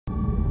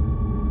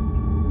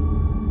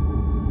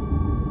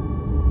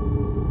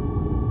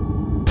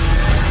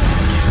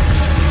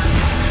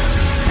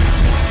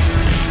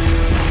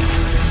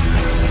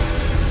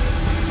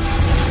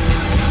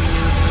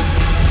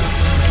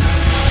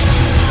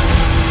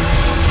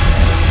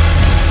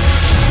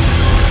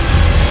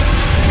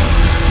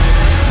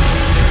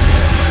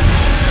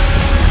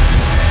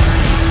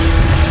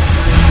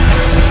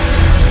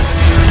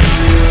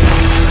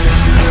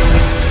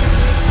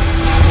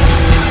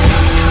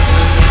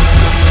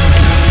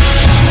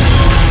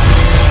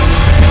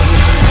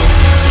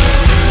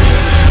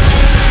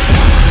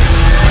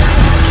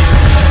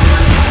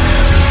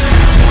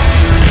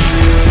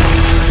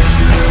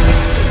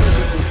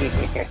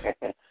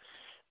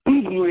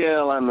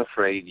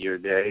afraid your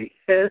day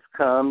has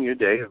come, your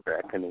day of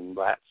reckoning,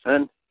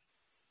 Blatson.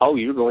 Oh,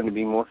 you're going to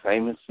be more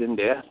famous in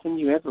death than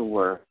you ever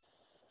were.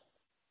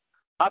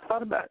 I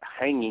thought about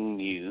hanging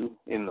you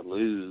in the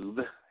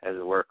Louvre as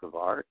a work of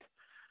art,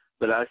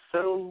 but I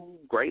so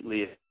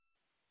greatly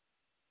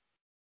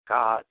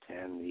Scott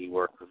and the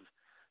work of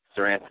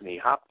Sir Anthony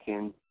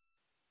Hopkins,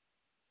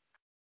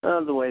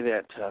 the way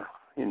that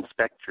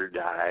Inspector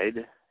died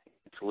in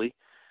Italy,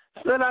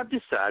 so that I've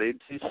decided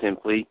to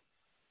simply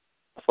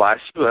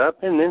flash you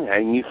up and then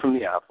hang you from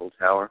the Eiffel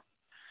Tower.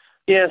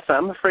 Yes,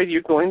 I'm afraid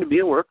you're going to be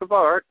a work of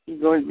art. You're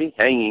going to be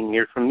hanging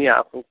here from the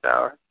Eiffel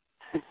Tower.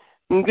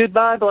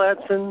 Goodbye,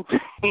 Blatson.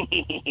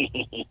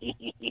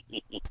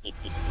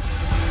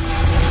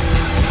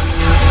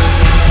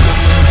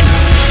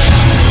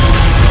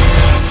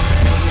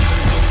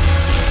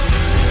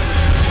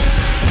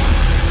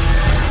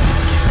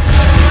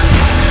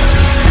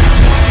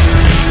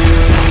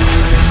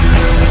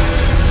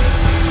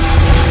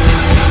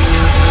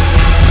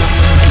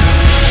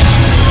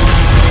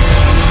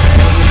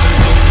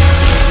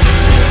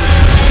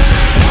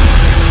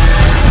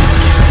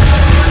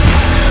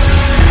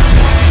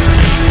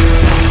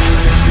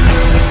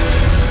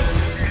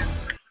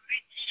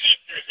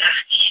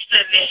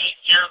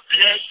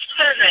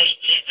 Blatson a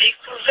été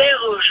découvert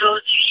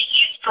aujourd'hui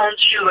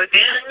suspendu au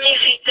dernier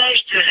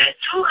étage de la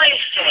Tour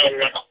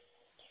Eiffel.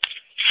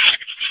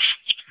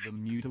 The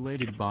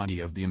mutilated body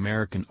of the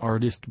American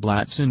artist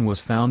Blatson was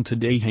found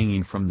today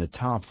hanging from the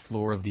top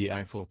floor of the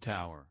Eiffel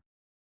Tower.